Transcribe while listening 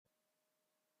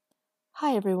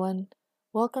Hi everyone.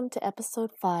 Welcome to episode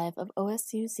 5 of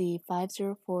OSUZ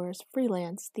 504's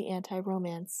Freelance, the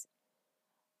Anti-Romance.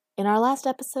 In our last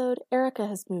episode, Erica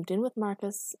has moved in with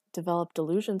Marcus, developed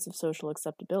delusions of social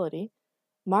acceptability.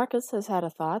 Marcus has had a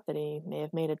thought that he may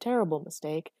have made a terrible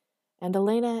mistake, and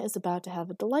Elena is about to have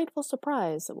a delightful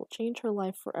surprise that will change her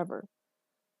life forever.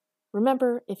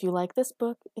 Remember, if you like this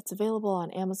book, it's available on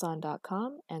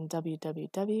Amazon.com and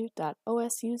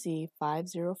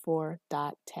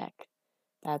www.osuz504.tech.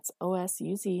 That's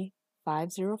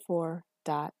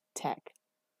OSUZ504.tech.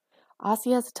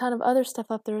 OSSI has a ton of other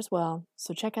stuff up there as well,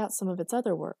 so check out some of its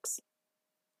other works.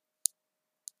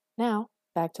 Now,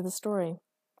 back to the story.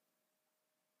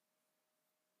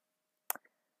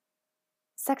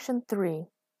 Section 3.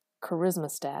 Charisma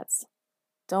Stats.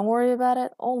 Don't worry about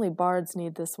it, only bards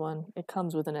need this one. It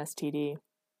comes with an STD.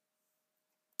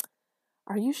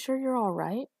 Are you sure you're all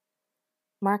right?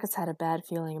 Marcus had a bad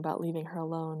feeling about leaving her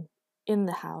alone, in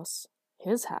the house,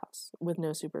 his house, with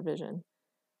no supervision.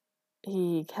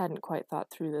 He hadn't quite thought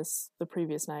through this the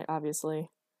previous night, obviously.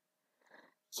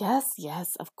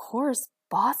 Yes, of course,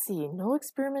 bossy, no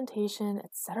experimentation,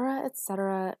 etc.,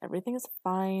 etc. Everything is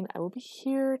fine. I will be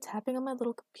here, tapping on my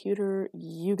little computer.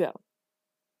 You go.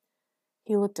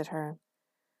 He looked at her.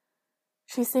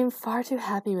 She seemed far too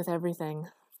happy with everything,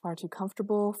 far too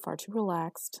comfortable, far too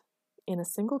relaxed. In a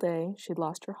single day, she'd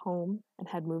lost her home and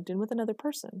had moved in with another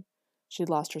person. She'd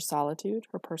lost her solitude,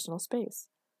 her personal space.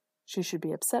 She should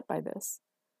be upset by this.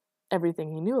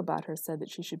 Everything he knew about her said that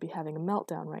she should be having a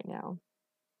meltdown right now.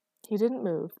 He didn't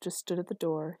move, just stood at the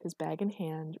door, his bag in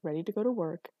hand, ready to go to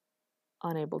work,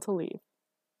 unable to leave.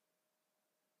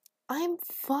 I'm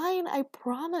fine, I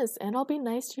promise, and I'll be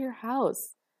nice to your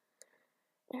house.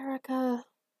 Erica,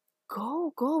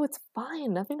 go, it's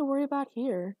fine, nothing to worry about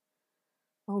here.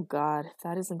 Oh God, if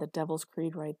that isn't the devil's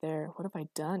creed right there, what have I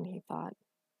done, he thought.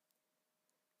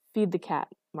 Feed the cat,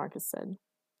 Marcus said.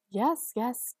 Yes,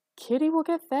 Kitty will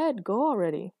get fed, go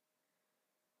already.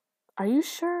 Are you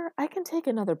sure? I can take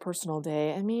another personal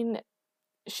day.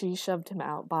 She shoved him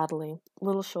out bodily,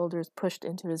 little shoulders pushed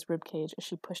into his ribcage as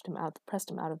she pressed him out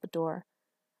of the door.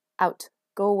 Out.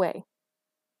 Go away.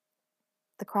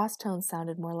 The cross tones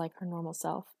sounded more like her normal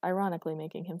self, ironically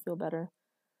making him feel better.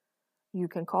 You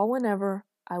can call whenever.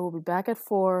 I will be back at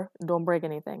 4. Don't break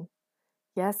anything.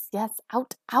 Yes,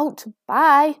 out.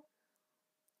 Bye.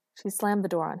 She slammed the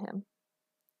door on him.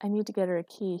 I need to get her a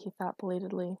key, he thought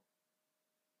belatedly.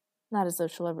 Not as though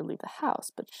she'll ever leave the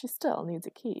house, but she still needs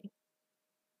a key.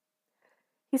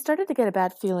 He started to get a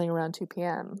bad feeling around 2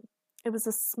 p.m. It was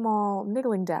a small,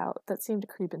 niggling doubt that seemed to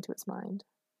creep into his mind.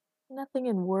 Nothing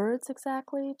in words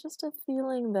exactly, just a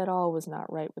feeling that all was not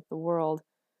right with the world.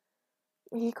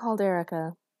 He called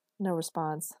Erica. No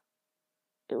response.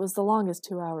 It was the longest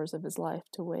 2 hours of his life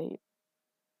to wait.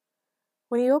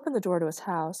 When he opened the door to his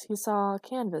house, he saw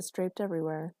canvas draped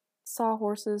everywhere.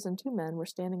 Sawhorses and 2 men were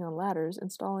standing on ladders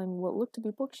installing what looked to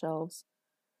be bookshelves.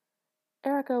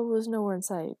 Erica was nowhere in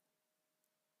sight.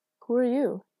 Who are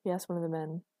you? He asked one of the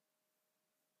men.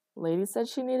 Lady said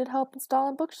she needed help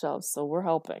installing bookshelves, so we're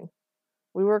helping.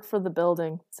 We work for the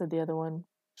building, said the other one.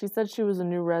 She said she was a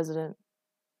new resident.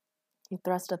 He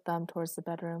thrust a thumb towards the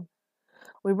bedroom.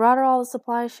 We brought her all the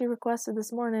supplies she requested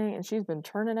this morning, and she's been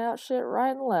turning out shit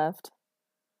right and left.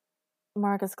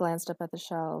 Marcus glanced up at the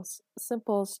shelves.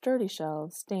 Simple, sturdy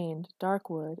shelves, stained, dark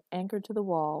wood, anchored to the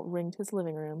wall, ringed his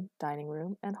living room, dining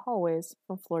room, and hallways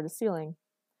from floor to ceiling.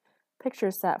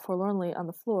 Pictures sat forlornly on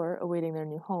the floor, awaiting their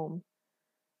new home.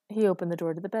 He opened the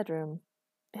door to the bedroom.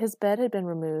 His bed had been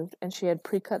removed, and she had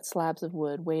pre-cut slabs of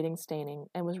wood waiting staining,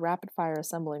 and was rapid-fire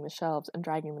assembling the shelves and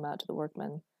dragging them out to the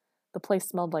workmen. The place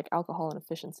smelled like alcohol and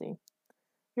efficiency.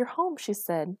 You're home, she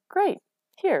said. Great.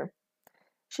 Here.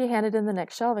 She handed him the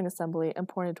next shelving assembly and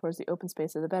pointed towards the open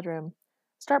space of the bedroom.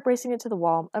 Start bracing it to the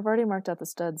wall. I've already marked out the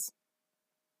studs.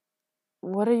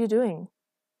 What are you doing?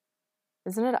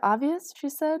 Isn't it obvious? She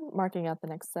said, marking out the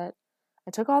next set.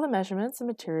 I took all the measurements and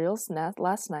materials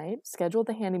last night, scheduled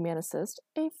the handyman assist,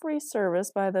 a free service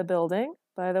by the building,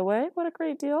 by the way, what a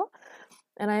great deal,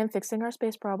 and I am fixing our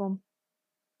space problem.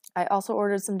 I also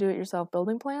ordered some do-it-yourself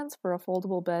building plans for a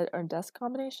foldable bed or desk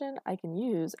combination I can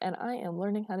use, and I am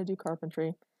learning how to do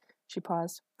carpentry. She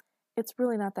paused. It's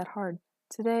really not that hard.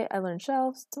 Today I learned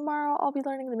shelves. Tomorrow I'll be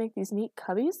learning to make these neat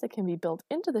cubbies that can be built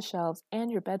into the shelves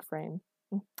and your bed frame.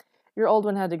 Your old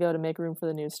one had to go to make room for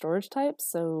the new storage type,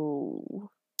 so...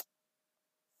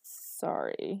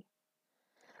 Sorry.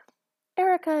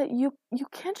 Erica, you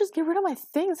can't just get rid of my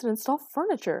things and install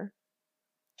furniture.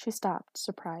 She stopped,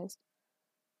 surprised.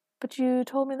 But you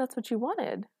told me that's what you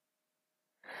wanted.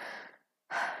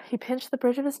 He pinched the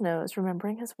bridge of his nose,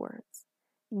 remembering his words.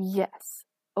 Yes.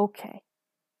 Okay.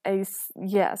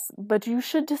 Yes, but you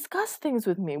should discuss things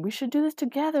with me. We should do this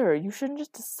together. You shouldn't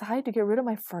just decide to get rid of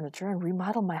my furniture and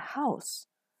remodel my house.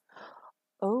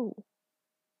 Oh,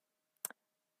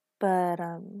 but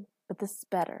this is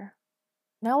better.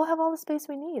 Now we'll have all the space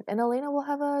we need, and Elena will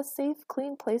have a safe,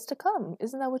 clean place to come.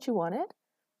 Isn't that what you wanted?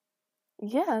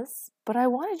 Yes, but I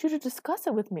wanted you to discuss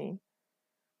it with me.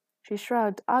 She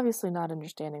shrugged, obviously not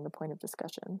understanding the point of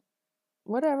discussion.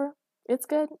 Whatever. It's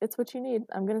good. It's what you need.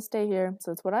 I'm gonna stay here,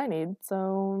 so it's what I need,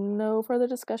 so no further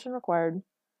discussion required.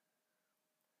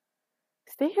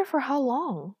 Stay here for how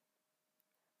long?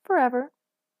 Forever.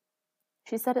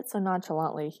 She said it so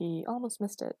nonchalantly, he almost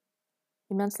missed it.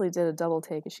 He mentally did a double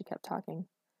take as she kept talking.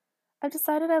 I've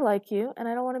decided I like you, and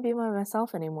I don't want to be by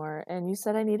myself anymore, and you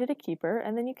said I needed a keeper,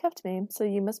 and then you kept me, so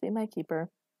you must be my keeper.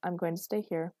 I'm going to stay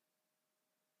here.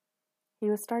 He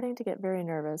was starting to get very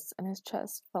nervous, and his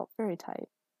chest felt very tight.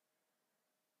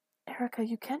 Erica,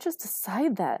 you can't just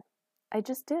decide that. I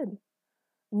just did.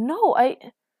 No,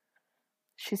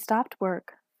 She stopped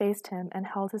work, faced him, and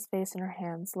held his face in her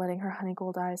hands, letting her honey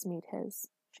gold eyes meet his.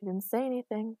 She didn't say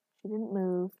anything. She didn't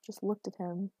move, just looked at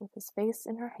him with his face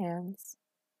in her hands.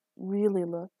 Really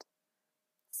looked.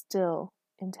 Still,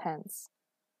 intense.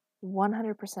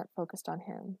 100% focused on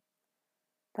him.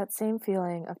 That same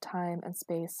feeling of time and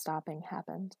space stopping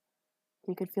happened.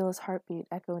 He could feel his heartbeat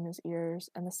echo in his ears,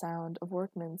 and the sound of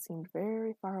workmen seemed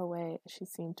very far away as she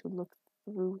seemed to look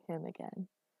through him again.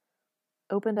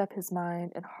 Opened up his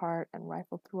mind and heart and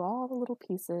rifled through all the little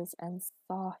pieces and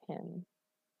saw him.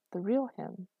 The real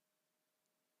him.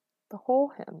 The whole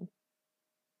him.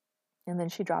 And then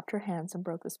she dropped her hands and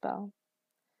broke the spell.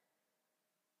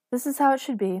 This is how it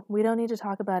should be. We don't need to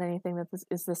talk about anything that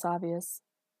is this obvious.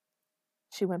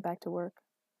 She went back to work.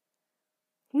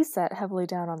 He sat heavily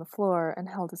down on the floor and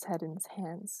held his head in his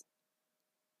hands.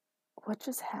 What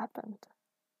just happened?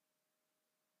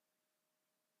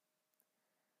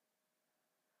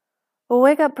 Well,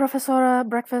 wake up, Professora.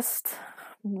 Breakfast.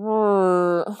 He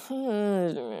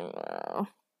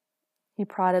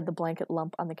prodded the blanket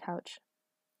lump on the couch.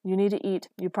 You need to eat.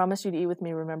 You promised you'd eat with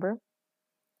me, remember?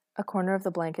 A corner of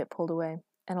the blanket pulled away,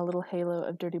 and a little halo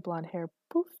of dirty blonde hair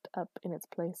poofed up in its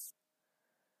place.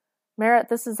 Merritt,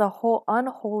 this is a whole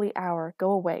unholy hour.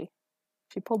 Go away.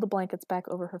 She pulled the blankets back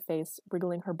over her face,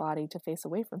 wriggling her body to face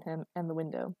away from him and the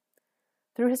window.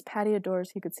 Through his patio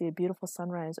doors, he could see a beautiful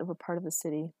sunrise over part of the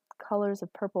city. Colors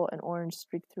of purple and orange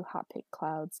streaked through hot-pink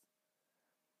clouds.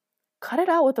 Cut it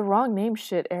out with the wrong name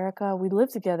shit, Erica. We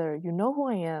live together. You know who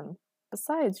I am.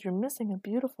 Besides, you're missing a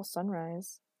beautiful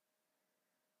sunrise.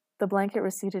 The blanket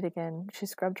receded again. She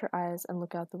scrubbed her eyes and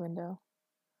looked out the window.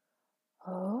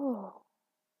 Oh.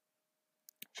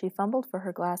 She fumbled for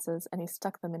her glasses, and he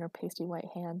stuck them in her pasty white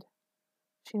hand.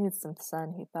 She needs some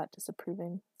sun, he thought,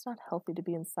 disapproving. It's not healthy to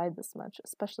be inside this much,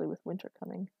 especially with winter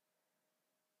coming.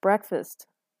 Breakfast.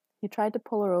 He tried to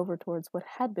pull her over towards what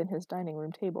had been his dining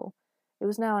room table. It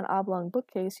was now an oblong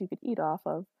bookcase you could eat off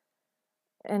of,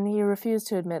 and he refused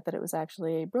to admit that it was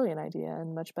actually a brilliant idea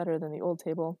and much better than the old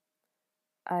table.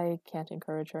 I can't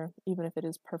encourage her, even if it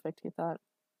is perfect, he thought.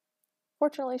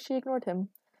 Fortunately, she ignored him.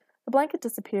 The blanket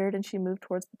disappeared, and she moved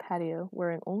towards the patio,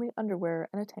 wearing only underwear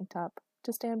and a tank top,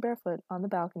 to stand barefoot on the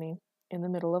balcony in the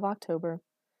middle of October.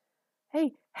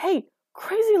 Hey,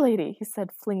 crazy lady, he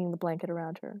said, flinging the blanket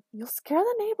around her. You'll scare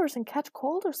the neighbors and catch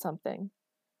cold or something.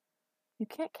 You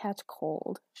can't catch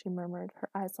cold, she murmured, her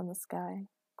eyes on the sky.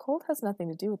 Cold has nothing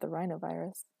to do with the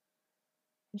rhinovirus.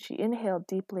 And she inhaled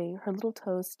deeply, her little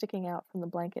toes sticking out from the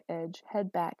blanket edge,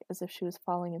 head back as if she was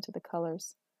falling into the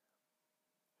colors.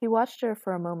 He watched her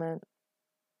for a moment.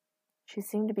 She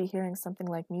seemed to be hearing something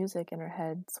like music in her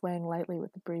head, swaying lightly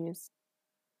with the breeze.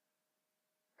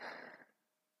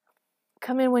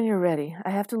 Come in when you're ready.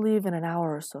 I have to leave in an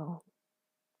hour or so.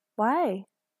 Why?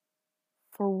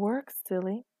 For work,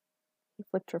 silly. He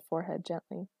flicked her forehead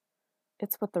gently.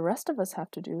 It's what the rest of us have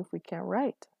to do if we can't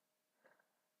write.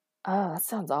 Ah, that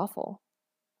sounds awful.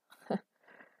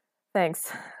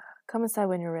 Thanks. Come inside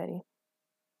when you're ready.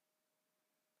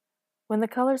 When the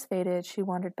colors faded, she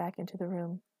wandered back into the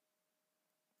room.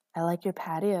 I like your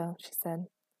patio, she said.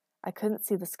 I couldn't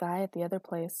see the sky at the other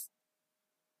place.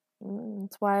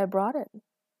 That's why I brought it.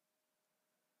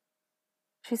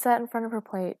 She sat in front of her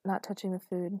plate, not touching the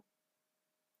food.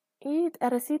 Eat,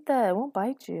 Aresita, it won't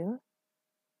bite you.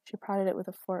 She prodded it with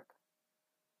a fork.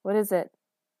 What is it?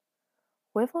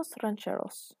 Huevos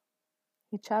rancheros.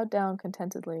 He chowed down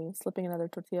contentedly, slipping another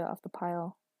tortilla off the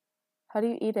pile. How do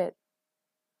you eat it?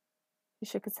 He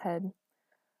shook his head.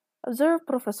 Observe,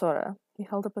 Professora. He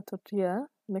held up a tortilla,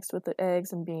 mixed with the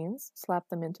eggs and beans, slapped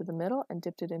them into the middle, and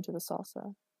dipped it into the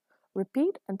salsa.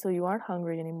 Repeat until you aren't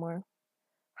hungry anymore.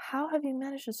 How have you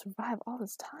managed to survive all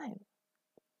this time?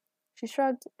 She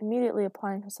shrugged, immediately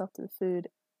applying herself to the food,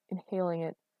 inhaling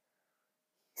it.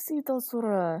 You see, if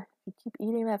you keep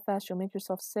eating that fast, you'll make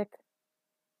yourself sick.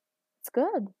 It's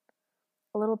good.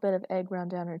 A little bit of egg ran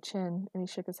down her chin, and he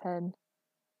shook his head.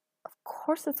 Of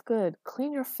course it's good.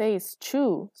 Clean your face,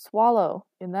 chew, swallow,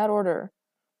 in that order.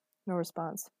 No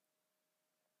response.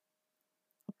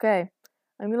 Okay,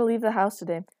 I'm going to leave the house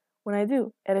today. When I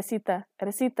do, Eresita,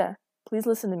 please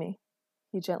listen to me.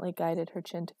 He gently guided her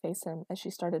chin to face him as she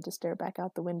started to stare back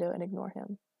out the window and ignore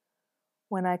him.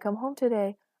 When I come home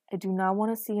today, I do not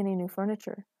want to see any new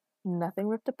furniture. Nothing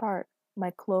ripped apart.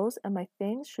 My clothes and my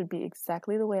things should be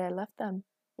exactly the way I left them.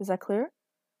 Is that clear?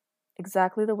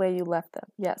 Exactly the way you left them.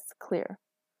 Yes, clear.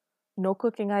 No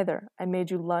cooking either. I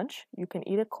made you lunch. You can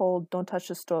eat it cold. Don't touch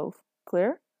the stove.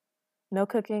 Clear? No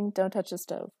cooking. Don't touch the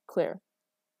stove. Clear.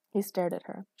 He stared at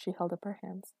her. She held up her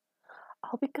hands.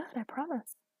 I'll be good, I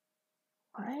promise.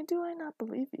 Why do I not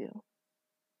believe you?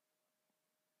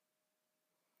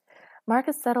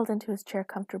 Marcus settled into his chair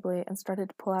comfortably and started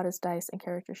to pull out his dice and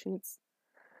character sheets.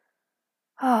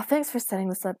 Oh, thanks for setting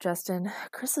this up, Justin.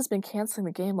 Chris has been canceling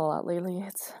the game a lot lately.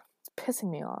 It's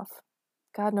pissing me off.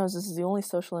 God knows this is the only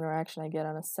social interaction I get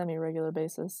on a semi-regular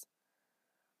basis.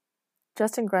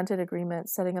 Justin grunted agreement,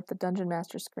 setting up the Dungeon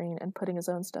Master screen and putting his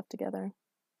own stuff together.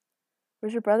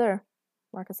 Where's your brother?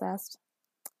 Marcus asked.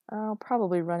 Oh,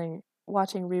 probably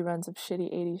watching reruns of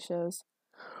shitty 80s shows.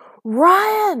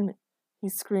 Ryan! He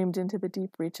screamed into the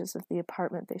deep reaches of the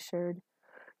apartment they shared.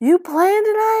 You playing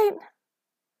tonight?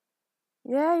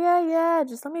 Yeah.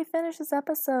 Just let me finish this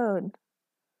episode.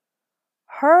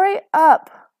 Hurry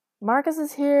up! Marcus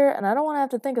is here, and I don't want to have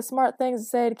to think of smart things to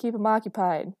say to keep him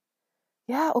occupied.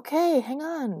 Yeah, okay, hang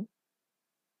on.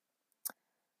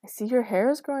 I see your hair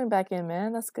is growing back in,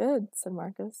 man. That's good, said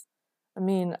Marcus. I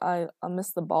mean, I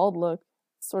miss the bald look.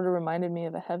 It sort of reminded me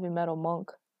of a heavy metal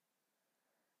monk.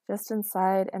 Justin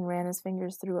sighed and ran his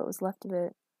fingers through what was left of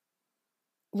it.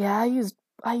 Yeah, I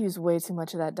used way too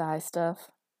much of that dye stuff.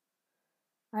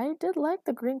 I did like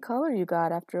the green color you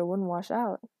got after it wouldn't wash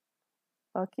out.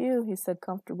 Fuck you, he said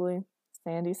comfortably.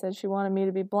 Sandy said she wanted me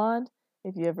to be blonde.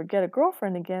 If you ever get a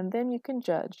girlfriend again, then you can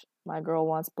judge. My girl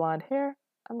wants blonde hair.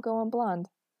 I'm going blonde.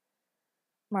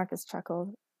 Marcus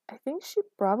chuckled. I think she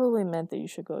probably meant that you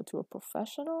should go to a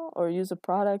professional or use a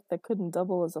product that couldn't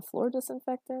double as a floor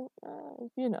disinfectant.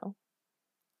 You know.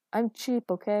 I'm cheap,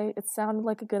 okay? It sounded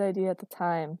like a good idea at the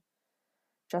time.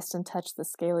 Justin touched the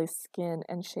scaly skin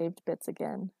and shaved bits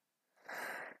again.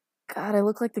 God, I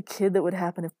look like the kid that would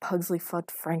happen if Pugsley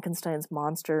fucked Frankenstein's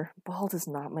monster. Bald is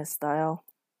not my style.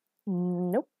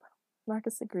 Nope,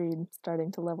 Marcus agreed,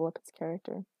 starting to level up his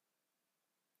character.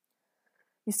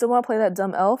 You still want to play that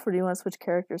dumb elf, or do you want to switch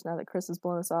characters now that Chris has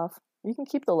blown us off? You can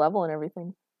keep the level and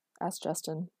everything, asked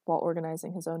Justin, while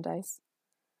organizing his own dice.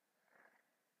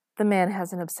 The man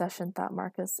has an obsession, thought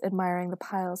Marcus, admiring the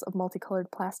piles of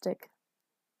multicolored plastic.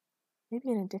 Maybe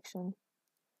an addiction.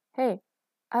 Hey,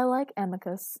 I like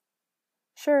Amicus.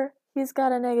 Sure, he's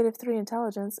got a -3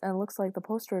 intelligence and looks like the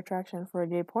poster attraction for a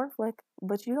gay porn flick,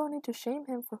 but you don't need to shame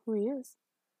him for who he is.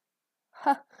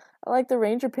 Ha! I like the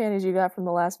ranger panties you got from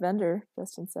the last vendor,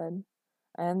 Justin said.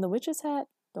 And the witch's hat.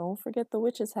 Don't forget the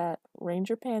witch's hat.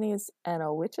 Ranger panties and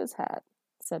a witch's hat,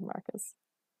 said Marcus.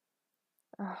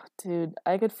 Oh, dude,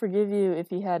 I could forgive you if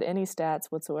he had any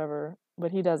stats whatsoever,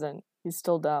 but he doesn't. He's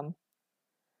still dumb.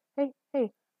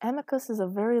 Hey, Amicus is a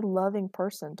very loving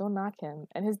person. Don't knock him.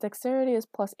 And his dexterity is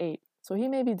 +8, so he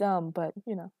may be dumb, but,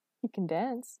 he can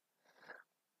dance.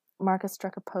 Marcus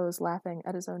struck a pose, laughing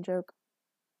at his own joke.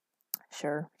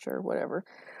 Sure, whatever.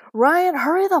 Ryan,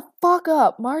 hurry the fuck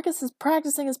up! Marcus is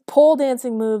practicing his pole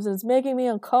dancing moves and it's making me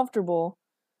uncomfortable.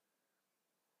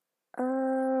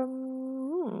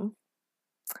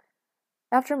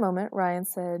 After a moment, Ryan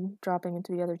said, dropping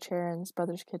into the other chair in his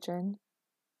brother's kitchen,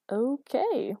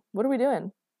 Okay, what are we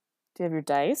doing? Do you have your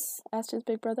dice? Asked his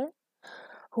big brother.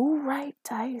 Oh, right,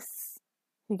 dice.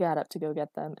 He got up to go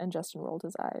get them, and Justin rolled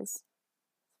his eyes.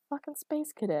 Fucking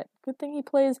space cadet. Good thing he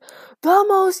plays the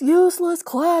most useless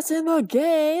class in the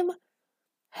game.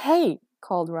 Hey,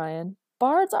 called Ryan.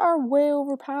 Bards are way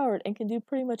overpowered and can do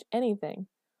pretty much anything.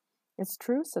 It's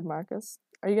true, said Marcus.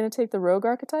 Are you going to take the rogue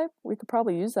archetype? We could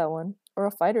probably use that one. Or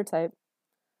a fighter type.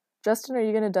 Justin, are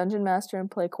you going to Dungeon Master and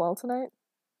play Quell tonight?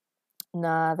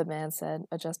 Nah, the man said,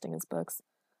 adjusting his books.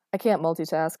 I can't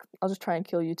multitask. I'll just try and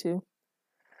kill you two.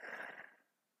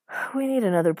 We need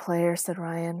another player, said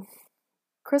Ryan.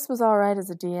 Chris was alright as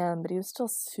a DM, but he was still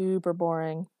super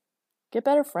boring. Get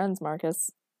better friends,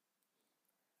 Marcus.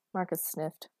 Marcus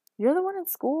sniffed. You're the one in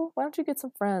school? Why don't you get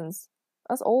some friends?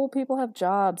 Us old people have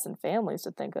jobs and families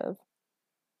to think of.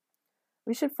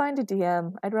 We should find a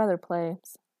DM. I'd rather play.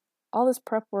 All this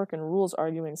prep work and rules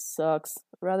arguing sucks.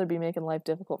 I'd rather be making life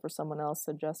difficult for someone else,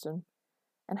 said Justin.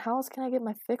 And how else can I get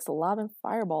my fix of lobbing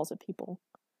fireballs at people?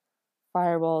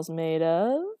 Fireballs made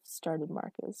of? Started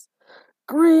Marcus.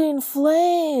 Green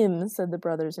flame, said the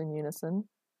brothers in unison.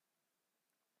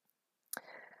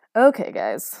 Okay,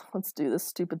 guys, let's do this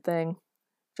stupid thing.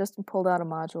 Justin pulled out a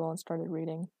module and started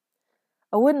reading.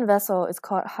 A wooden vessel is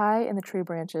caught high in the tree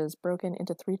branches, broken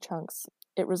into 3 chunks.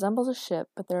 It resembles a ship,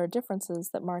 but there are differences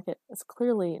that mark it as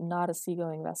clearly not a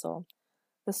seagoing vessel.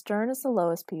 The stern is the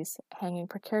lowest piece, hanging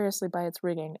precariously by its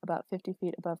rigging about 50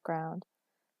 feet above ground.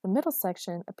 The middle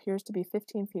section appears to be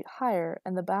 15 feet higher,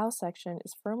 and the bow section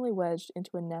is firmly wedged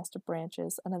into a nest of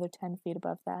branches another 10 feet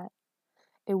above that.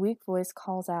 A weak voice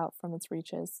calls out from its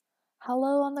reaches,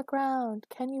 "Hello on the ground,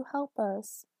 can you help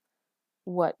us?"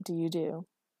 What do you do?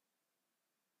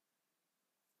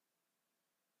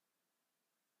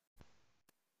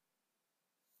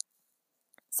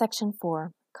 Section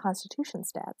 4, Constitution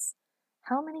Stats.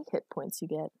 How many hit points you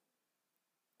get.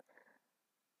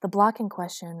 The block in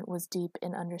question was deep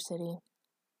in Undercity.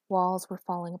 Walls were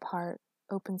falling apart,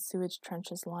 open sewage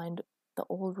trenches lined the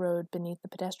old road beneath the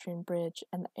pedestrian bridge,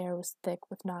 and the air was thick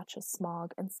with noxious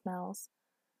smog and smells.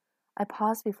 I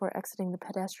paused before exiting the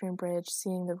pedestrian bridge,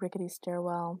 seeing the rickety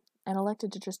stairwell, and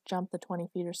elected to just jump the 20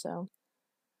 feet or so.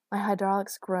 My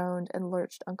hydraulics groaned and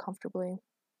lurched uncomfortably.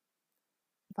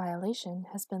 Violation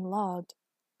has been logged.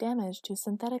 Damage to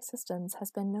synthetic systems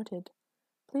has been noted.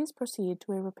 Please proceed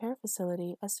to a repair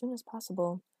facility as soon as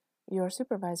possible. Your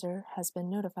supervisor has been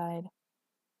notified.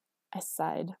 I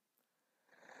sighed.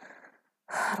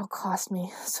 It'll cost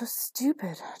me. So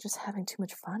stupid. Just having too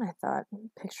much fun, I thought,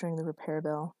 picturing the repair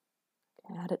bill.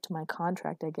 Add it to my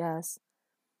contract, I guess.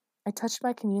 I touched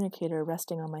my communicator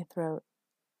resting on my throat.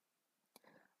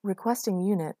 Requesting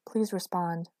unit, please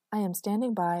respond. I am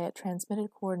standing by at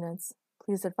transmitted coordinates.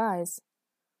 Please advise.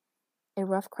 A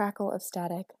rough crackle of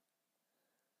static.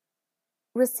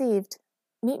 Received.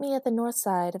 Meet me at the north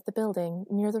side of the building,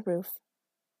 near the roof.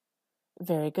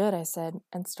 Very good, I said,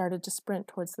 and started to sprint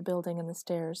towards the building and the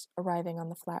stairs, arriving on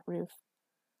the flat roof.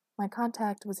 My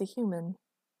contact was a human,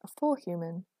 a full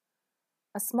human,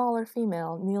 a smaller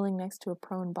female kneeling next to a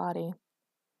prone body.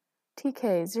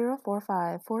 TK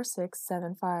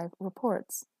 0454675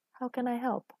 reports. How can I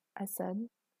help? I said.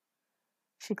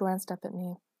 She glanced up at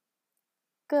me.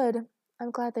 Good.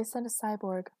 I'm glad they sent a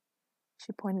cyborg.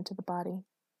 She pointed to the body.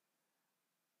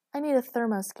 I need a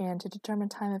thermoscan to determine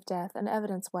time of death and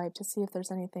evidence wipe to see if there's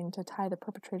anything to tie the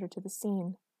perpetrator to the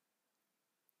scene.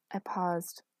 I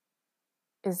paused.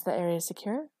 Is the area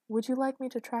secure? Would you like me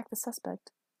to track the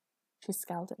suspect? She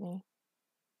scowled at me.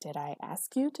 Did I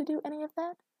ask you to do any of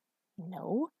that?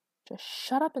 No. Just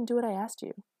shut up and do what I asked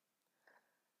you.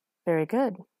 Very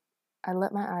good. I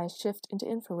let my eyes shift into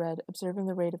infrared, observing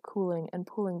the rate of cooling and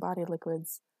pooling body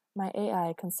liquids, my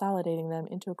AI consolidating them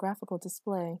into a graphical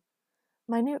display.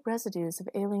 Minute residues of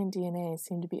alien DNA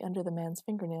seemed to be under the man's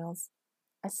fingernails.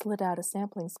 I slid out a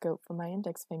sampling scope from my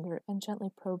index finger and gently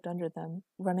probed under them,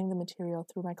 running the material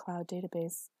through my cloud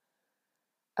database.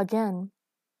 Again,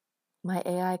 my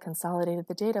AI consolidated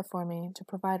the data for me to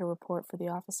provide a report for the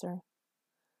officer.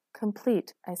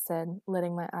 Complete, I said,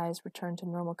 letting my eyes return to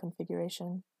normal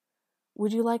configuration.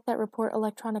 Would you like that report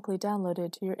electronically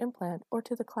downloaded to your implant or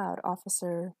to the cloud,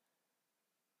 officer?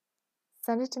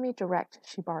 Send it to me direct,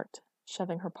 she barked,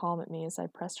 shoving her palm at me as I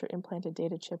pressed her implanted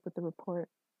data chip with the report.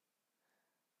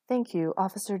 Thank you,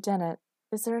 Officer Dennett.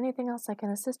 Is there anything else I can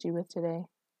assist you with today?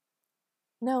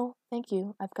 No, thank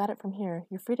you. I've got it from here.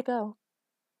 You're free to go.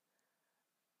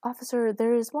 Officer,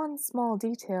 there is one small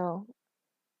detail.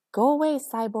 Go away,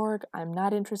 cyborg. I'm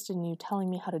not interested in you telling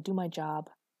me how to do my job.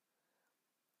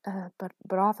 But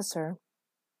officer...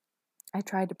 I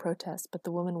tried to protest, but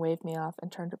the woman waved me off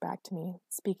and turned her back to me,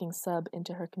 speaking sub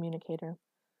into her communicator.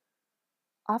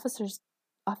 Officer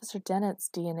Dennett's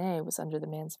DNA was under the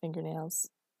man's fingernails.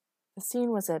 The scene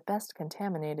was at best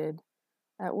contaminated.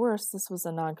 At worst, this was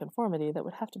a nonconformity that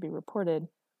would have to be reported.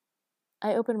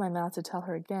 I opened my mouth to tell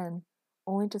her again,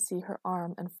 only to see her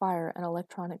arm and fire an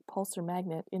electronic pulsar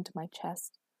magnet into my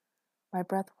chest. My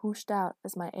breath whooshed out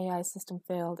as my AI system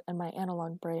failed and my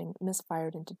analog brain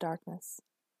misfired into darkness.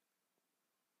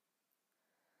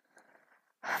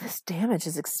 This damage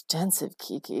is extensive,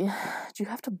 Kiki. Do you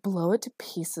have to blow it to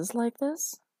pieces like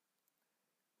this?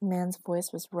 The man's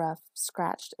voice was rough,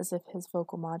 scratched as if his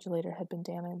vocal modulator had been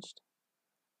damaged.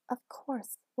 Of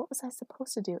course. What was I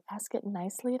supposed to do? Ask it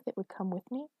nicely if it would come with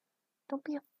me? Don't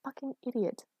be a fucking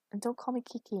idiot. And don't call me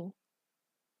Kiki.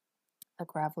 A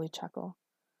gravelly chuckle.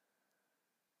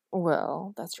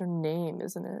 Well, that's your name,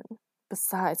 isn't it?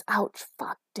 Besides, ouch,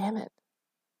 fuck, damn it.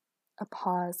 A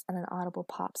pause and an audible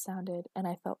pop sounded, and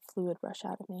I felt fluid rush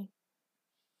out of me.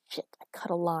 Shit, I cut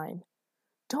a line.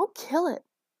 Don't kill it.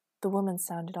 The woman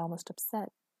sounded almost upset.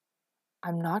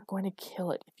 I'm not going to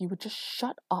kill it if you would just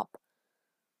shut up.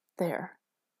 There.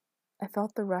 I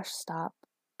felt the rush stop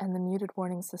and the muted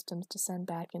warning systems descend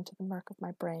back into the murk of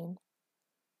my brain.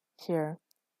 Here,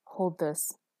 hold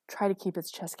this. Try to keep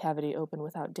its chest cavity open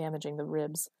without damaging the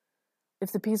ribs.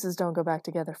 If the pieces don't go back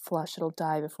together flush, it'll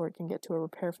die before it can get to a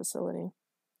repair facility.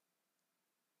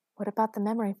 What about the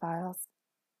memory files?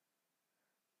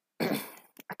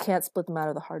 I can't split them out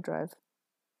of the hard drive.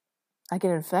 I can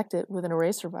infect it with an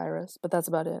eraser virus, but that's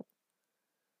about it.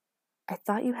 I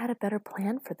thought you had a better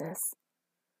plan for this.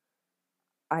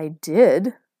 I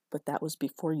did, but that was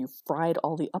before you fried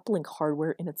all the uplink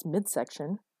hardware in its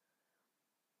midsection.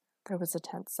 There was a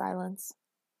tense silence.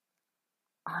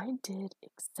 I did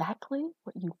exactly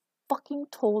what you fucking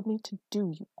told me to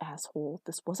do, you asshole.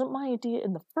 This wasn't my idea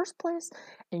in the first place,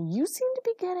 and you seem to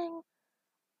be getting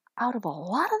out of a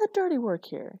lot of the dirty work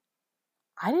here.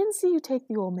 I didn't see you take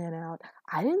the old man out.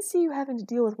 I didn't see you having to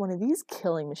deal with one of these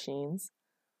killing machines.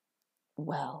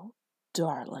 Well,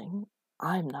 darling,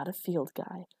 I'm not a field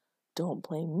guy. Don't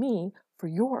blame me for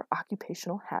your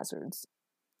occupational hazards.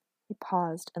 He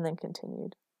paused and then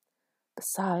continued.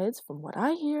 Besides, from what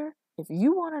I hear, if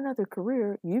you want another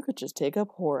career, you could just take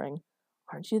up whoring.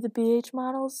 Aren't you the BH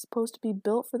models supposed to be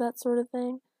built for that sort of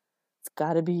thing? It's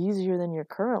gotta be easier than your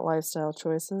current lifestyle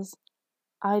choices.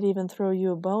 I'd even throw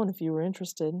you a bone if you were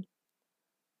interested.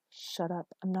 Shut up,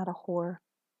 I'm not a whore.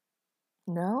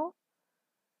 No?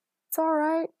 It's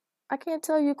alright. I can't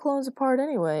tell you clones apart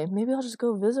anyway. Maybe I'll just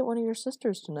go visit one of your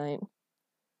sisters tonight.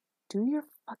 Do your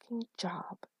fucking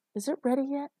job. Is it ready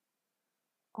yet?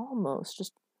 Almost.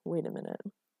 Just wait a minute.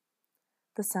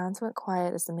 The sounds went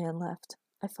quiet as the man left.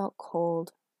 I felt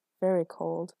cold, very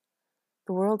cold.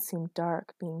 The world seemed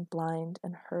dark, being blind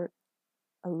and hurt,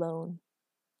 alone.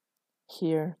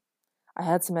 Here. I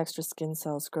had some extra skin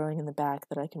cells growing in the back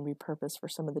that I can repurpose for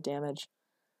some of the damage.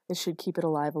 It should keep it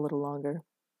alive a little longer.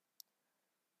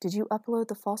 Did you upload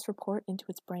the false report into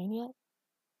its brain yet?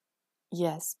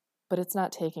 Yes, but it's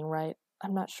not taking right.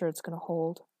 I'm not sure it's going to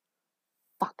hold.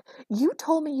 Fuck. You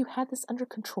told me you had this under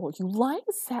control. You lying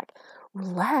sack.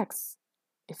 Relax.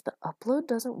 If the upload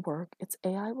doesn't work, its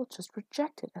AI will just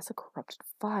reject it as a corrupted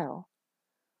file.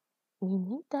 We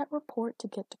need that report to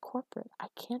get to corporate. I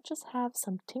can't just have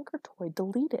some tinker toy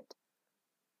delete it.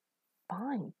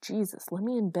 Fine, Jesus, let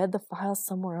me embed the file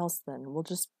somewhere else then. We'll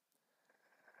just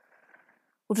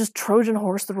Trojan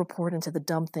horse the report into the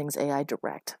dumb thing's AI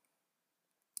direct.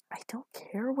 I don't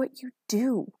care what you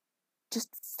do. Just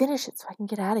finish it so I can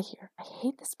get out of here. I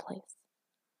hate this place.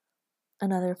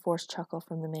 Another forced chuckle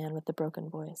from the man with the broken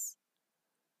voice.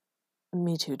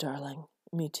 Me too, darling.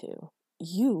 Me too.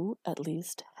 You, at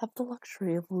least, have the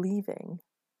luxury of leaving.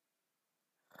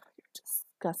 You're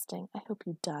disgusting. I hope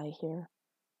you die here.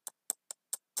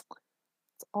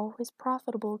 It's always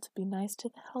profitable to be nice to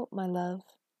the help, my love.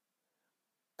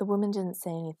 The woman didn't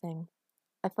say anything.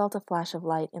 I felt a flash of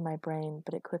light in my brain,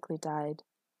 but it quickly died.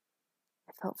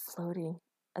 I felt floaty,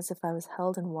 as if I was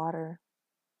held in water,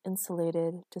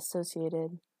 insulated,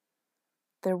 dissociated.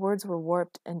 Their words were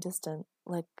warped and distant,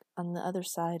 like on the other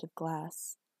side of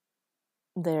glass.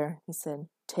 There, he said,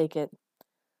 take it.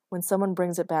 When someone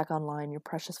brings it back online, your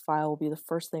precious file will be the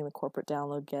first thing the corporate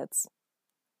download gets.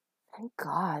 Thank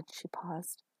God, she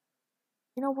paused.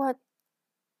 You know what?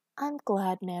 I'm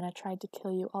glad Nana tried to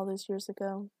kill you all those years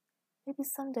ago. Maybe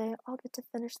someday I'll get to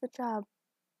finish the job.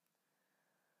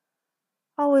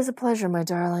 Always a pleasure, my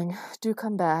darling. Do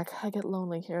come back. I get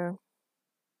lonely here.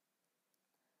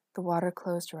 The water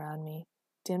closed around me,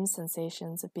 dim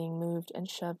sensations of being moved and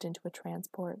shoved into a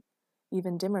transport,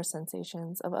 even dimmer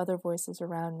sensations of other voices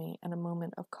around me, and a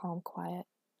moment of calm quiet.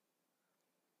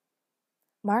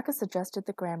 Marcus adjusted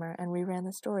the grammar and reran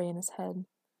the story in his head.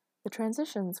 The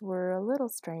transitions were a little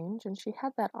strange, and she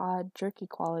had that odd, jerky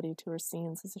quality to her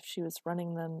scenes, as if she was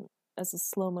running them as a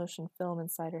slow-motion film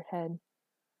inside her head.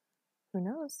 Who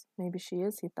knows? Maybe she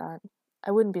is, he thought.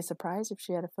 I wouldn't be surprised if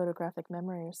she had a photographic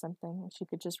memory or something, and she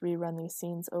could just rerun these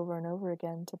scenes over and over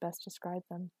again to best describe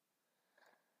them.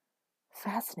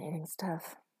 Fascinating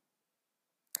stuff.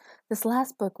 This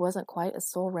last book wasn't quite as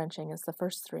soul-wrenching as the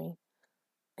first three.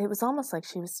 It was almost like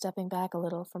she was stepping back a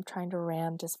little from trying to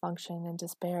ram dysfunction and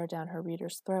despair down her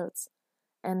readers' throats,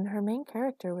 and her main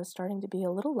character was starting to be a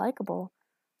little likable.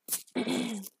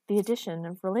 The addition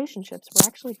of relationships were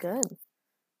actually good.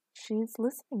 She's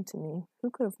listening to me.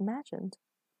 Who could have imagined?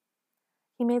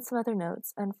 He made some other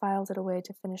notes and filed it away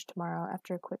to finish tomorrow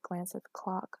after a quick glance at the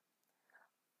clock.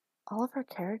 All of her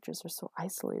characters are so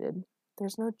isolated.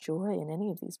 There's no joy in any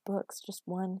of these books, just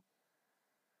one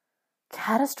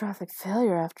catastrophic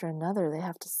failure after another they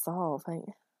have to solve. I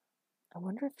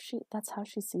wonder if that's how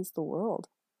she sees the world.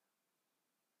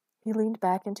 He leaned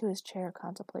back into his chair,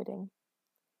 contemplating.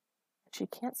 She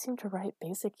can't seem to write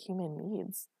basic human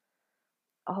needs.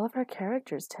 All of her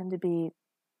characters tend to be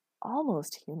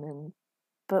almost human,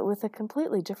 but with a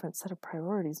completely different set of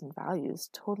priorities and values,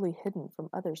 totally hidden from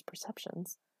others'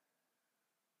 perceptions.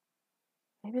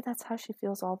 Maybe that's how she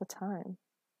feels all the time.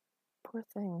 Poor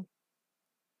thing.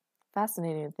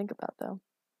 Fascinating to think about, though.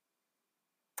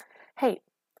 Hey,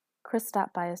 Chris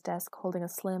stopped by his desk holding a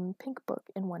slim pink book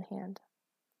in one hand.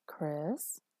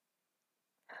 Chris?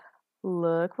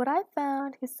 Look what I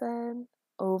found, he said.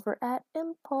 Over at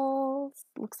Impulse.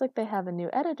 Looks like they have a new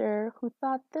editor who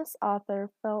thought this author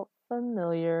felt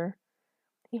familiar.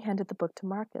 He handed the book to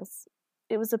Marcus.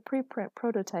 It was a preprint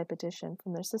prototype edition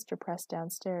from their sister press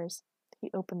downstairs. He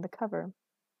opened the cover.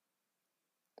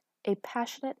 A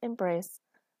Passionate Embrace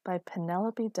by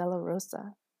Penelope Della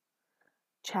Rosa.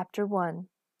 Chapter 1.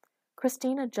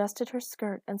 Christine adjusted her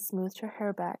skirt and smoothed her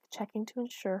hair back, checking to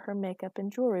ensure her makeup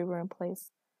and jewelry were in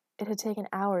place. It had taken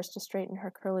hours to straighten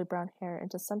her curly brown hair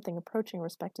into something approaching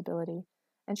respectability,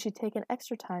 and she'd taken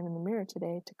extra time in the mirror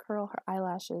today to curl her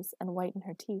eyelashes and whiten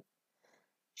her teeth.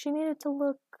 She needed to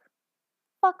look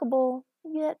fuckable,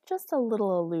 yet just a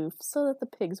little aloof, so that the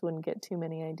pigs wouldn't get too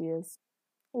many ideas.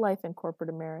 Life in corporate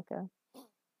America.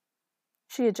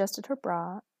 She adjusted her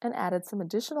bra and added some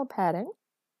additional padding,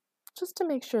 just to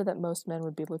make sure that most men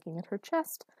would be looking at her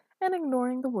chest and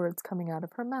ignoring the words coming out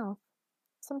of her mouth.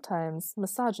 Sometimes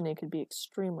misogyny could be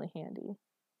extremely handy.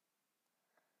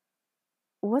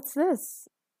 What's this?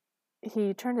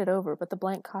 He turned it over, but the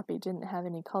blank copy didn't have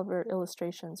any cover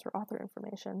illustrations or author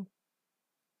information.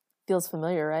 Feels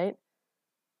familiar, right?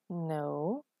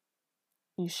 No.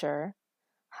 You sure?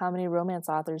 How many romance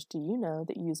authors do you know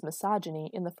that use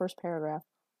misogyny in the first paragraph,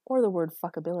 or the word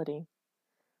fuckability?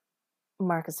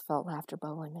 Marcus felt laughter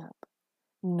bubbling up.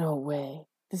 No way.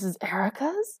 This is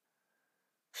Erica's?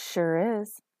 Sure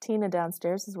is. Tina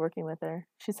downstairs is working with her.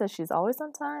 She says she's always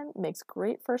on time, makes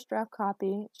great first draft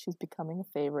copy. She's becoming a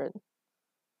favorite.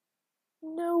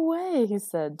 No way, he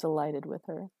said, delighted with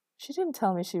her. She didn't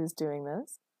tell me she was doing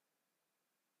this.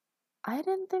 I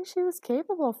didn't think she was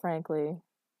capable, frankly.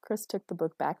 Chris took the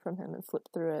book back from him and flipped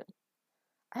through it.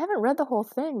 I haven't read the whole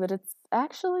thing, but it's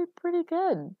actually pretty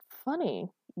good.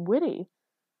 Funny. Witty.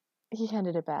 He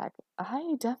handed it back.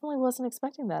 I definitely wasn't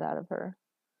expecting that out of her.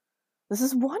 This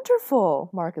is wonderful,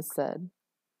 Marcus said.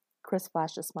 Chris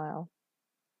flashed a smile.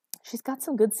 She's got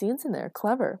some good scenes in there.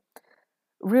 Clever.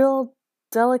 Real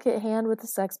delicate hand with the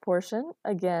sex portion.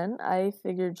 Again, I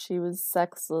figured she was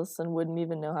sexless and wouldn't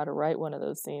even know how to write one of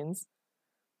those scenes.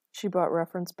 She brought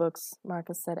reference books,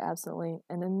 Marcus said absently,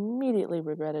 and immediately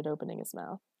regretted opening his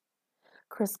mouth.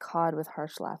 Chris cawed with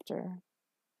harsh laughter.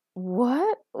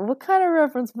 What? What kind of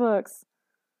reference books?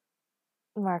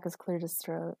 Marcus cleared his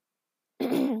throat.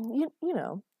 You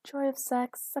know, Joy of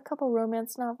Sex, a couple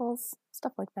romance novels,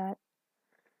 stuff like that.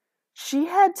 She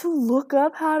had to look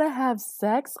up how to have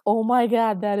sex? Oh my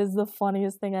god, that is the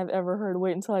funniest thing I've ever heard.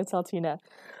 Wait until I tell Tina.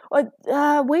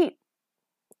 Wait.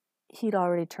 He'd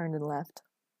already turned and left.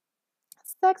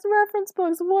 Sex reference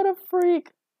books, what a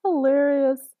freak.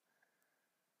 Hilarious.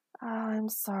 Oh, I'm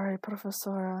sorry,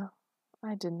 Professora.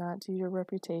 I did not do your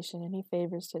reputation any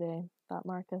favors today, thought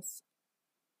Marcus.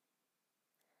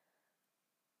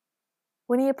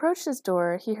 When he approached his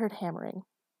door, he heard hammering.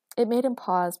 It made him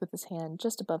pause with his hand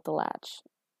just above the latch.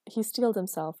 He steeled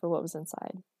himself for what was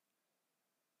inside.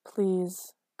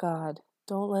 Please, God,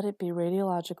 don't let it be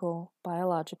radiological,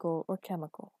 biological, or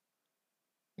chemical.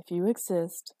 If you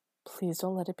exist, please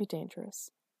don't let it be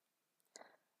dangerous.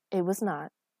 It was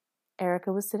not.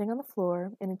 Erica was sitting on the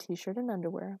floor in a t-shirt and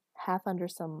underwear, half under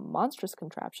some monstrous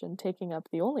contraption taking up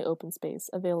the only open space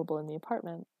available in the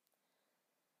apartment.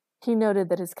 He noted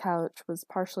that his couch was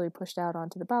partially pushed out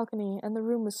onto the balcony, and the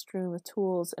room was strewn with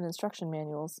tools and instruction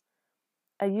manuals.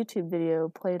 A YouTube video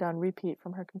played on repeat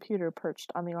from her computer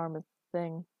perched on the arm of the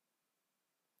thing.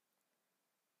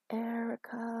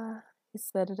 Erica, he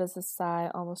said it as a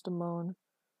sigh, almost a moan.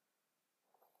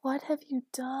 What have you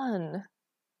done?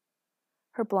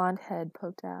 Her blonde head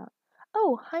poked out.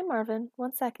 Oh, hi, Marvin.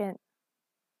 1 second.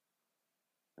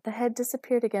 The head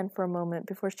disappeared again for a moment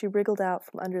before she wriggled out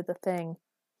from under the thing.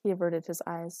 He averted his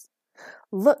eyes.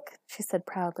 Look, she said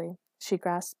proudly. She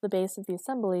grasped the base of the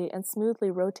assembly and smoothly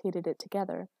rotated it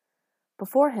together.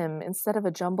 Before him, instead of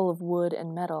a jumble of wood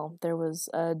and metal, there was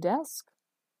a desk.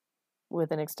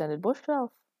 with an extended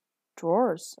bookshelf,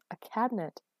 drawers, a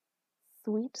cabinet.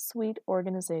 Sweet, sweet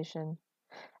organization.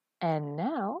 And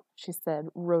now, she said,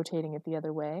 rotating it the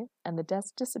other way, and the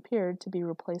desk disappeared to be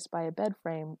replaced by a bed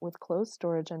frame with closed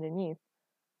storage underneath,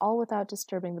 all without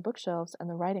disturbing the bookshelves and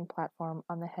the writing platform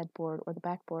on the headboard or the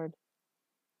backboard.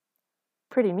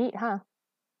 Pretty neat, huh?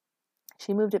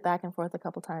 She moved it back and forth a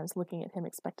couple times, looking at him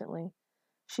expectantly.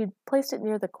 She'd placed it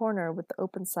near the corner with the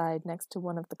open side next to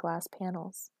one of the glass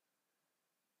panels.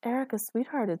 Erica,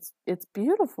 sweetheart, it's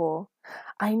beautiful.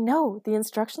 I know, the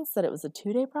instructions said it was a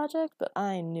 2-day project, but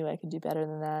I knew I could do better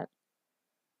than that.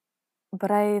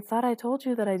 But I thought I told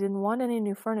you that I didn't want any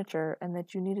new furniture and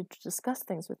that you needed to discuss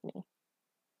things with me.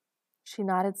 She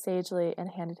nodded sagely and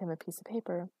handed him a piece of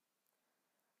paper.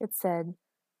 It said,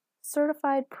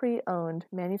 Certified pre-owned,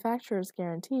 manufacturer's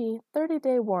guarantee,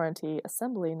 30-day warranty,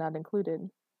 assembly not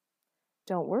included.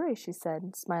 Don't worry, she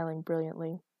said, smiling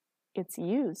brilliantly. It's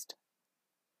used.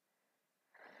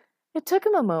 It took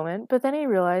him a moment, but then he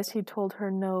realized he'd told her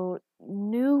no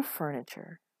new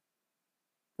furniture.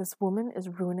 This woman is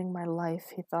ruining my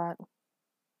life, he thought.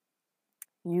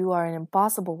 You are an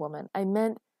impossible woman. I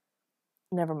meant...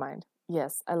 Never mind.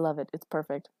 Yes, I love it. It's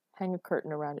perfect. Hang a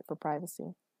curtain around it for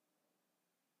privacy.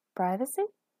 Privacy?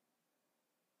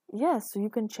 Yes, so you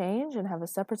can change and have a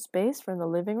separate space from the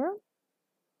living room?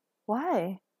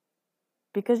 Why?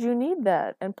 Because you need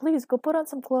that, and please go put on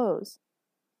some clothes.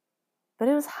 But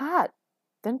it was hot.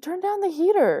 Then turn down the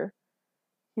heater.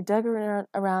 He dug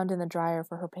around in the dryer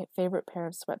for her favorite pair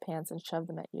of sweatpants and shoved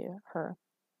them at her.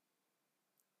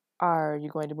 Are you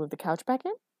going to move the couch back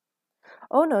in?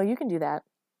 Oh, no, you can do that.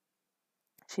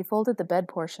 She folded the bed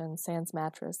portion, sans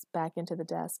mattress, back into the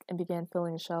desk and began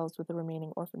filling the shelves with the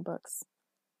remaining orphan books.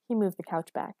 He moved the couch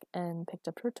back and picked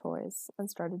up her toys and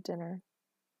started dinner.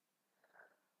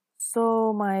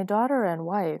 So my daughter and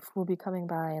wife will be coming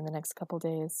by in the next couple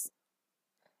days.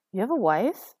 You have a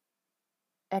wife?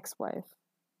 Ex-wife.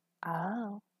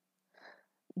 Oh.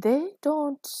 They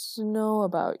don't know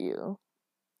about you.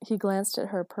 He glanced at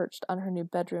her perched on her new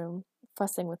bedroom,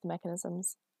 fussing with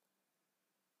mechanisms.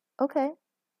 Okay.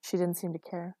 She didn't seem to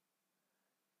care.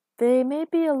 They may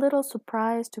be a little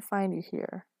surprised to find you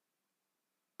here.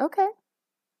 Okay.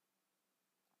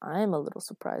 I'm a little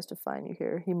surprised to find you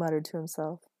here, he muttered to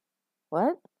himself.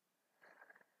 What?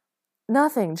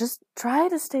 Nothing. Just try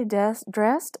to stay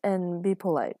dressed and be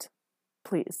polite.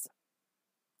 Please.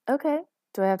 Okay.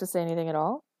 Do I have to say anything at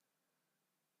all?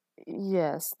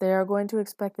 Yes, they are going to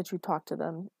expect that you talk to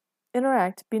them.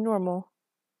 Interact. Be normal.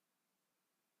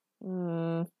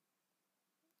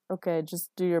 Okay, just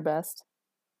do your best.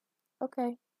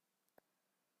 Okay.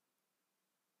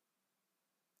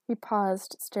 He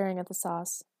paused, staring at the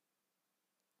sauce.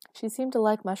 She seemed to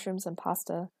like mushrooms and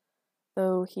pasta,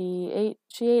 though she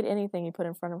ate anything he put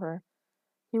in front of her.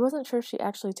 He wasn't sure she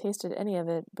actually tasted any of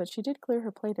it, but she did clear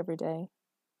her plate every day.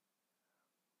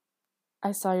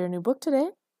 I saw your new book today,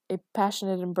 A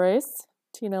Passionate Embrace.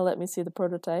 Tina let me see the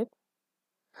prototype.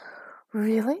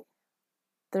 Really?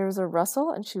 There was a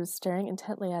rustle, and she was staring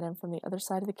intently at him from the other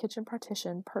side of the kitchen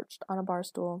partition, perched on a bar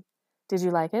stool. Did you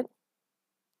like it?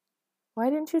 Why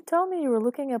didn't you tell me you were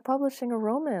looking at publishing a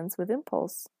romance with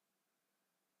Impulse?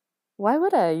 Why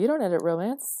would I? You don't edit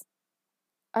romance.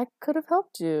 I could have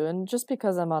helped you, and just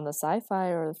because I'm on the sci-fi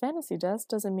or the fantasy desk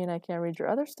doesn't mean I can't read your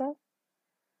other stuff.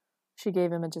 She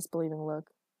gave him a disbelieving look.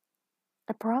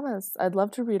 I promise, I'd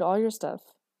love to read all your stuff.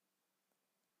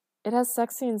 It has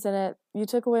sex scenes in it. You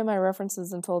took away my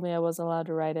references and told me I wasn't allowed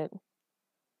to write it.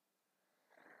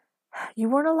 You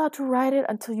weren't allowed to write it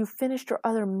until you finished your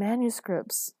other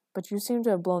manuscripts, but you seem to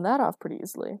have blown that off pretty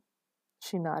easily.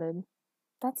 She nodded.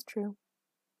 That's true.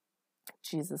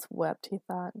 Jesus wept, he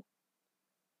thought.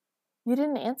 You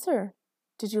didn't answer.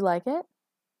 Did you like it?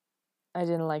 I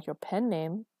didn't like your pen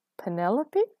name.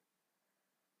 Penelope?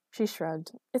 She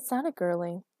shrugged. It sounded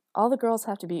girly. All the girls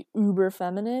have to be uber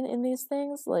feminine in these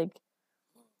things. Like,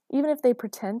 even if they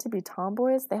pretend to be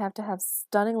tomboys, they have to have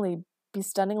be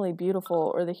stunningly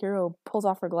beautiful, or the hero pulls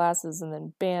off her glasses and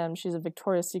then bam, she's a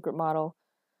Victoria's Secret model.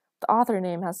 The author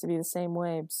name has to be the same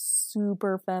way.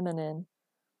 Super feminine.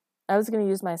 I was going to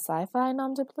use my sci-fi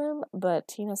nom de plume, but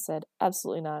Tina said,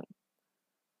 absolutely not.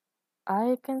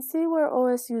 I can see where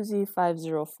OSUZ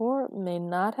 504 may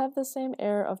not have the same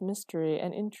air of mystery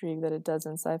and intrigue that it does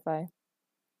in sci-fi.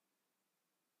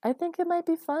 I think it might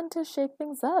be fun to shake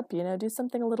things up, do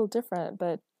something a little different,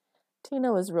 but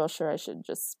Tina was real sure I should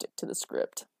just stick to the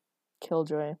script.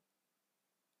 Killjoy.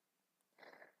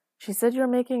 She said you're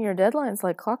making your deadlines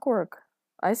like clockwork.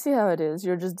 I see how it is.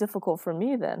 You're just difficult for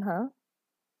me then, huh?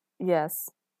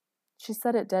 Yes. She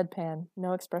said it deadpan,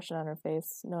 no expression on her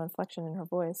face, no inflection in her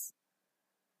voice.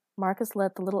 Marcus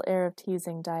let the little air of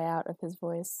teasing die out of his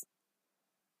voice.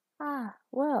 Ah,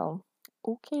 well,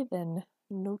 okay then,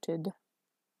 noted.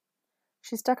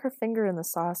 She stuck her finger in the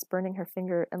sauce, burning her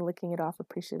finger and licking it off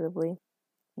appreciatively.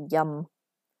 Yum.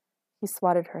 He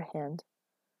swatted her hand.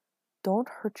 Don't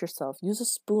hurt yourself. Use a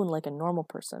spoon like a normal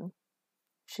person.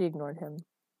 She ignored him.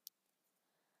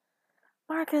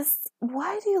 Marcus,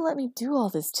 why do you let me do all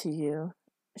this to you?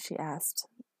 She asked.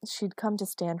 She'd come to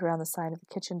stand around the side of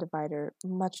the kitchen divider,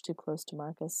 much too close to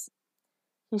Marcus.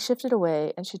 He shifted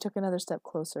away, and she took another step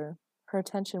closer. Her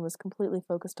attention was completely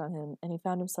focused on him, and he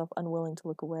found himself unwilling to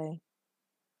look away.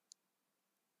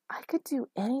 I could do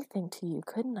anything to you,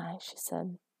 couldn't I? She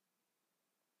said.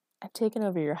 I've taken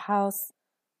over your house,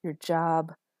 your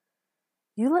job.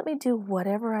 You let me do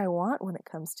whatever I want when it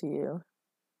comes to you.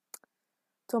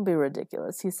 Don't be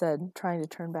ridiculous, he said, trying to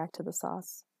turn back to the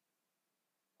sauce.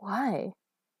 Why?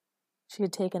 She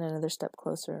had taken another step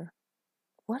closer.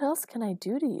 What else can I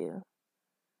do to you?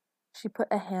 She put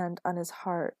a hand on his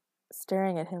heart,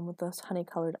 staring at him with those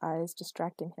honey-colored eyes,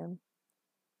 distracting him.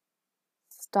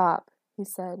 Stop, he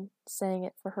said, saying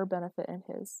it for her benefit and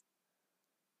his.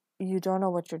 You don't know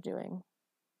what you're doing.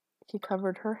 He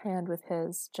covered her hand with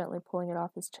his, gently pulling it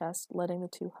off his chest, letting the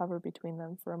two hover between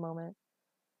them for a moment.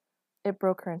 It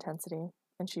broke her intensity,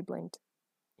 and she blinked.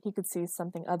 He could see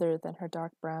something other than her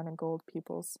dark brown and gold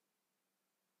pupils.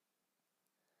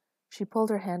 She pulled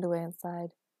her hand away and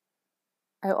sighed.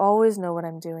 I always know what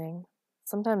I'm doing.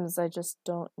 Sometimes I just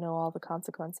don't know all the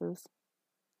consequences.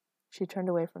 She turned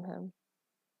away from him.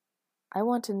 I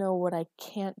want to know what I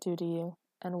can't do to you,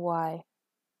 and why.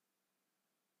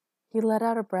 He let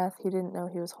out a breath he didn't know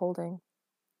he was holding.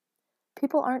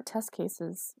 People aren't test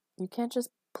cases. You can't just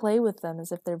play with them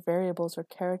as if they're variables or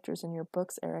characters in your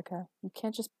books, Erica. You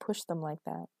can't just push them like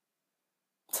that.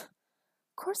 Of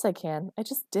course I can. I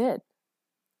just did.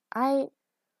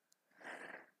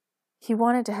 He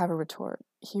wanted to have a retort.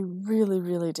 He really,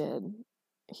 really did.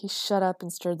 He shut up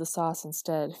and stirred the sauce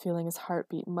instead, feeling his heart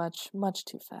beat much, much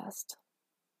too fast.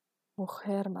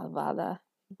 Mujer malvada,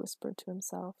 he whispered to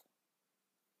himself.